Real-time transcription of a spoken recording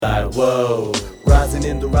Whoa. Rising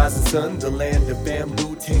in the rising sun, the land of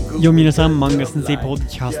bamboo, tingle. よ皆さん、漫画先生ポッド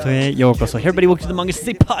キャストへようこそ。Hey everybody, welcome to the Manga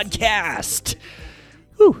Sensei podcast.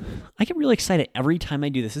 Whew, I get really excited every time I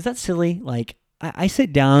do this. Is that silly? Like, I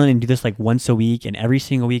sit down and do this like once a week, and every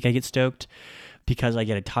single week I get stoked because I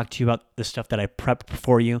get to talk to you about the stuff that I prepped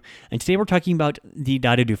for you. And today we're talking about the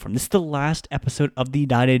Dareru form. This is the last episode of the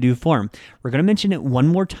Dareru form. We're going to mention it one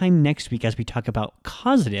more time next week as we talk about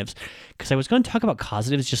causatives, because I was going to talk about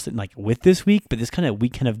causatives just like with this week, but this kind of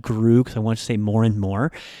week kind of grew because I wanted to say more and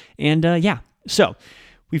more. And so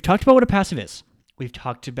we've talked about what a passive is. We've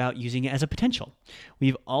talked about using it as a potential.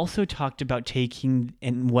 We've also talked about taking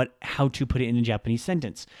and how to put it in a Japanese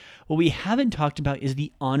sentence. What we haven't talked about is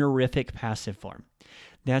the honorific passive form.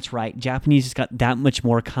 That's right, Japanese has got that much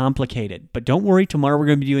more complicated. But don't worry, tomorrow we're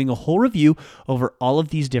going to be doing a whole review over all of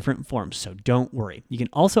these different forms, so don't worry. You can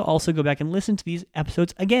also go back and listen to these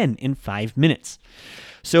episodes again in 5 minutes.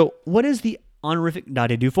 So what is the honorific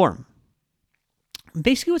Dareru form?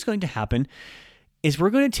 Basically what's going to happen is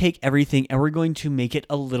we're going to take everything and we're going to make it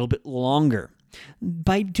a little bit longer.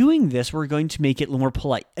 By doing this, we're going to make it a little more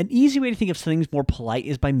polite. An easy way to think of something's more polite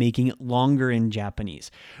is by making it longer in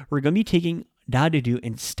Japanese. We're going to be taking dareru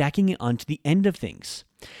and stacking it onto the end of things.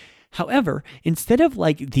 However, instead of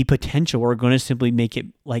like the potential, we're going to simply make it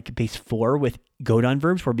like base 4 with godan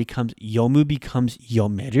verbs, where it becomes yomu becomes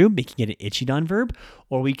yomeru, making it an ichidan verb,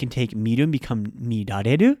 or we can take miru and become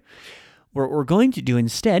midareru. What we're going to do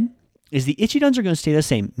instead is the ichidans are going to stay the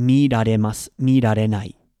same, midaremasu,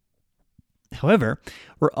 midarenai. However,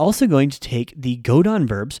 we're also going to take the godan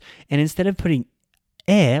verbs, and instead of putting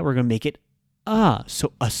we're going to make it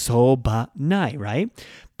so asobanai, right?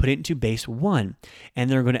 Put it into base 1, and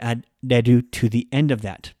then we're going to add reru to the end of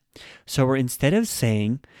that. So we're, instead of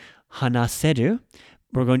saying hanaseru,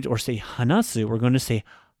 or say hanasu, we're going to say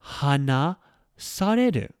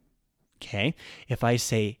hanasareru. Okay? If I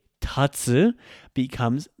say tatsu,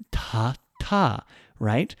 becomes ta,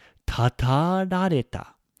 right? Tatarareta.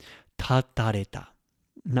 Tatareta.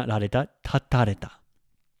 Not rareta, tatareta.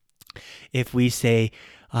 If we say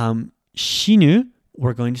shinu,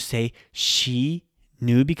 we're going to say shinu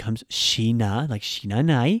becomes shina, like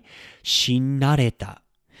shinanai, shinareta.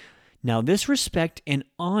 Now, this respect and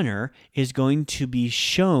honor is going to be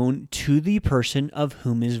shown to the person of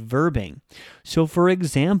whom is verbing. So, for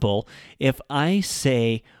example, if I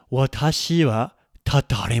say, watashi wa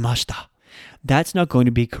tataremashita, that's not going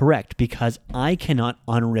to be correct because I cannot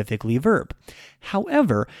honorifically verb.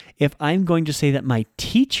 However, if I'm going to say that my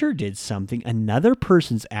teacher did something, another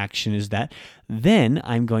person's action is that, then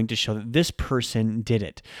I'm going to show that this person did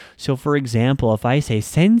it. So, for example, if I say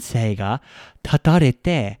sensei ga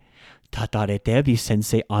tatarete be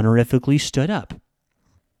sensei honorifically stood up.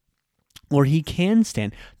 Or he can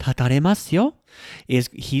stand. Tataremasu yo is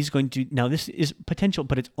he's going to, now this is potential,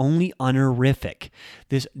 but it's only honorific.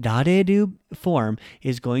 This dareru form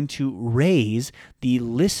is going to raise the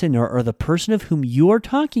listener or the person of whom you are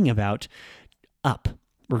talking about up.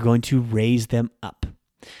 We're going to raise them up.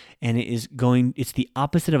 And it's the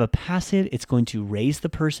opposite of a passive. It's going to raise the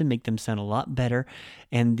person, make them sound a lot better.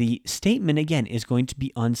 And the statement, again, is going to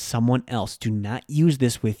be on someone else. Do not use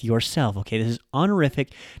this with yourself, okay? This is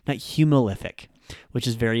honorific, not humilific, which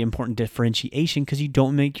is very important differentiation because you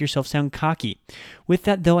don't make yourself sound cocky. With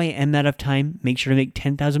that, though, I am out of time. Make sure to make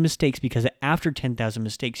 10,000 mistakes because after 10,000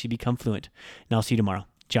 mistakes, you become fluent. And I'll see you tomorrow.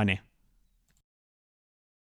 Ja ne.